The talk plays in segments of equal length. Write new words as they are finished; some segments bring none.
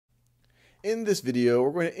In this video,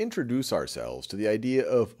 we're going to introduce ourselves to the idea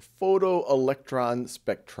of photoelectron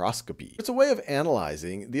spectroscopy. It's a way of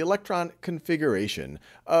analyzing the electron configuration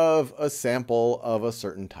of a sample of a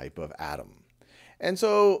certain type of atom. And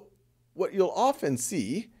so what you'll often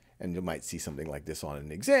see, and you might see something like this on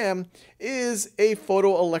an exam, is a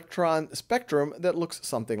photoelectron spectrum that looks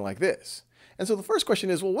something like this. And so the first question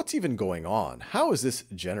is, well, what's even going on? How is this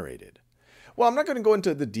generated? Well, I'm not going to go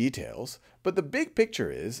into the details, but the big picture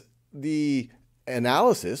is the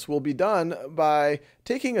analysis will be done by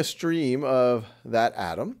taking a stream of that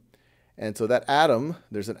atom. And so that atom,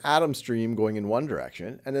 there's an atom stream going in one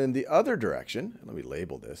direction, and then the other direction, let me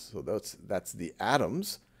label this, so that's the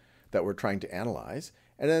atoms that we're trying to analyze.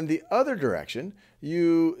 And then the other direction,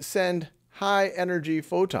 you send high energy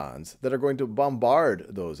photons that are going to bombard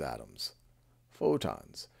those atoms.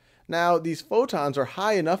 Photons. Now, these photons are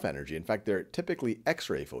high enough energy, in fact, they're typically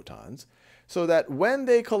X-ray photons, so that when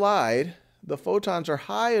they collide, the photons are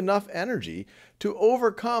high enough energy to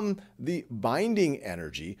overcome the binding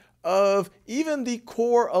energy of even the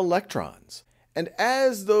core electrons. And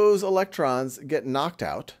as those electrons get knocked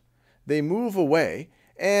out, they move away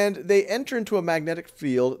and they enter into a magnetic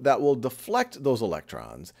field that will deflect those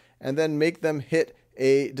electrons and then make them hit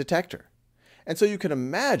a detector. And so you can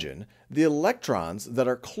imagine the electrons that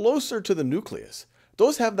are closer to the nucleus,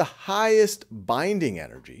 those have the highest binding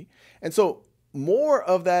energy. And so more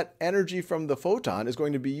of that energy from the photon is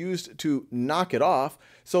going to be used to knock it off,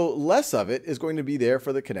 so less of it is going to be there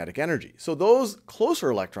for the kinetic energy. So those closer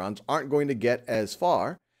electrons aren't going to get as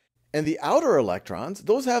far. And the outer electrons,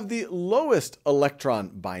 those have the lowest electron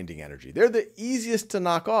binding energy. They're the easiest to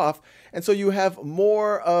knock off, and so you have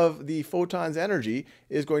more of the photon's energy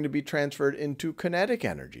is going to be transferred into kinetic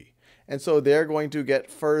energy. And so they're going to get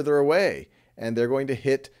further away, and they're going to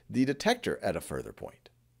hit the detector at a further point.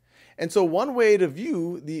 And so one way to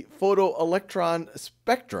view the photoelectron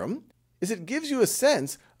spectrum is it gives you a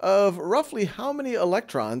sense of roughly how many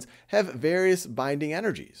electrons have various binding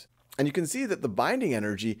energies. And you can see that the binding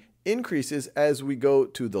energy increases as we go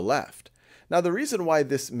to the left. Now, the reason why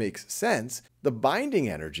this makes sense, the binding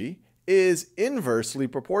energy is inversely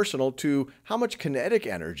proportional to how much kinetic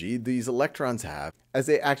energy these electrons have as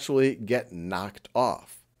they actually get knocked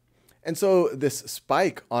off. And so this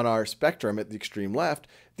spike on our spectrum at the extreme left,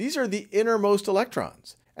 these are the innermost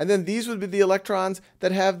electrons. And then these would be the electrons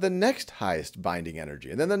that have the next highest binding energy,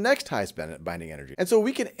 and then the next highest binding energy. And so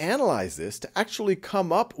we can analyze this to actually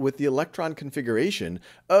come up with the electron configuration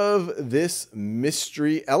of this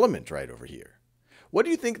mystery element right over here. What do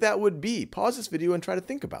you think that would be? Pause this video and try to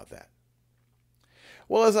think about that.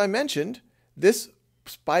 Well, as I mentioned, this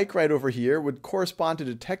spike right over here would correspond to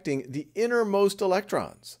detecting the innermost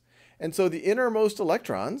electrons. And so the innermost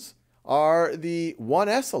electrons are the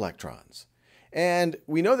 1s electrons. And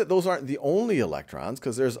we know that those aren't the only electrons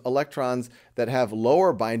because there's electrons that have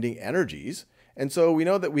lower binding energies. And so we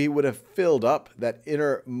know that we would have filled up that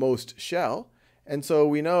innermost shell. And so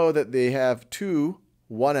we know that they have two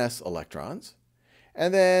 1s electrons.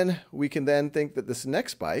 And then we can then think that this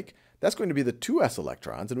next spike, that's going to be the 2s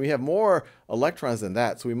electrons. And we have more electrons than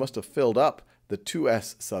that, so we must have filled up the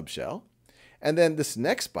 2s subshell. And then this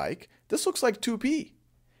next spike, this looks like 2p.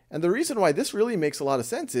 And the reason why this really makes a lot of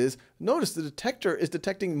sense is, notice the detector is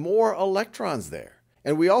detecting more electrons there.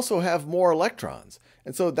 And we also have more electrons.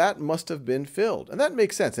 And so that must have been filled. And that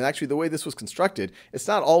makes sense. And actually, the way this was constructed, it's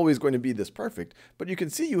not always going to be this perfect. But you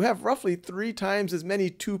can see you have roughly 3 times as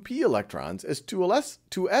many 2p electrons as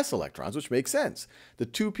 2s electrons, which makes sense. The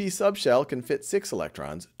 2p subshell can fit 6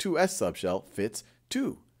 electrons. 2s subshell fits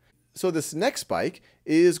 2. So this next spike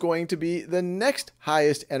is going to be the next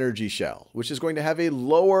highest energy shell, which is going to have a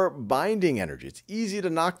lower binding energy. It's easier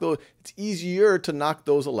to knock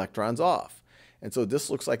those electrons off. And so this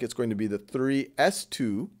looks like it's going to be the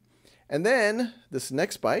 3s2. And then this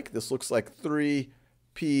next spike, this looks like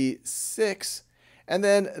 3p6. And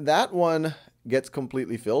then that one gets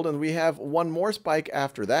completely filled. And we have one more spike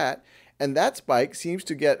after that. And that spike seems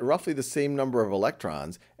to get roughly the same number of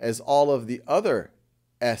electrons as all of the other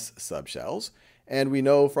s subshells. And we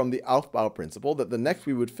know from the Aufbau principle that the next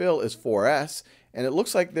we would fill is 4s. And it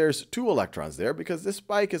looks like there's 2 electrons there because this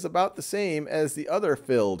spike is about the same as the other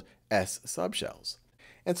filled s subshells.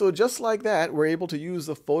 And so just like that, we're able to use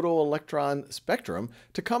the photoelectron spectrum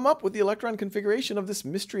to come up with the electron configuration of this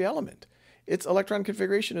mystery element. Its electron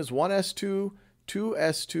configuration is 1s2,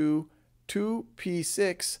 2s2,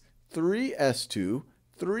 2p6, 3s2,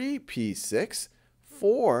 3p6,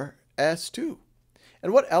 4s2.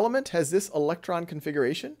 And what element has this electron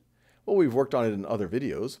configuration? Well, we've worked on it in other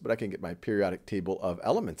videos, but I can get my periodic table of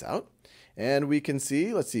elements out. And we can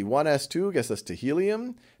see, let's see, 1s2 gets us to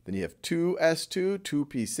helium. Then you have 2s2,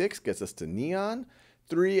 2p6 gets us to neon.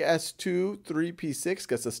 3s2, 3p6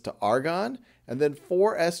 gets us to argon. And then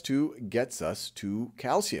 4s2 gets us to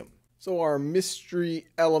calcium. So our mystery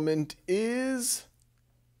element is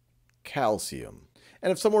calcium.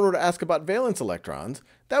 And if someone were to ask about valence electrons,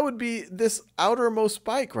 that would be this outermost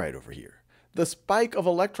spike right over here. The spike of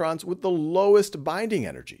electrons with the lowest binding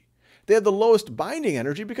energy. They have the lowest binding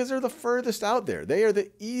energy because they're the furthest out there. They are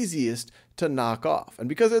the easiest to knock off. And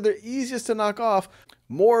because they're the easiest to knock off,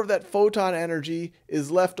 more of that photon energy is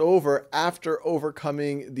left over after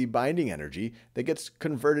overcoming the binding energy that gets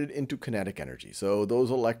converted into kinetic energy. So those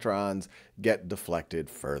electrons get deflected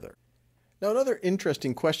further. Now, another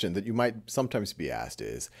interesting question that you might sometimes be asked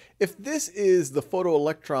is, if this is the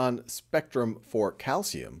photoelectron spectrum for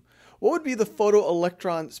calcium, what would be the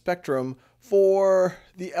photoelectron spectrum for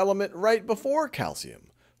the element right before calcium,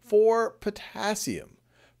 for potassium?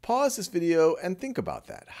 Pause this video and think about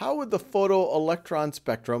that. How would the photoelectron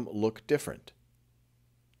spectrum look different?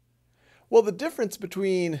 Well, the difference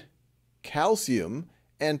between calcium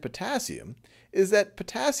and potassium is that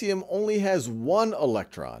potassium only has one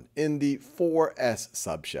electron in the 4s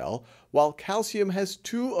subshell, while calcium has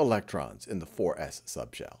 2 electrons in the 4s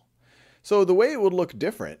subshell. So the way it would look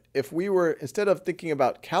different, if we were, instead of thinking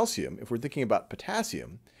about calcium, if we're thinking about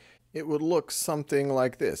potassium, it would look something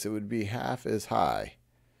like this. It would be half as high.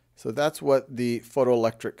 So that's what the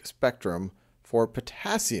photoelectric spectrum for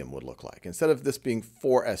potassium would look like. Instead of this being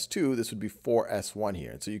 4s2, this would be 4s1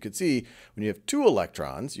 here. And so you could see when you have 2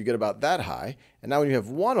 electrons, you get about that high. And now when you have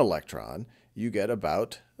 1 electron, you get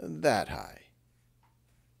about that high.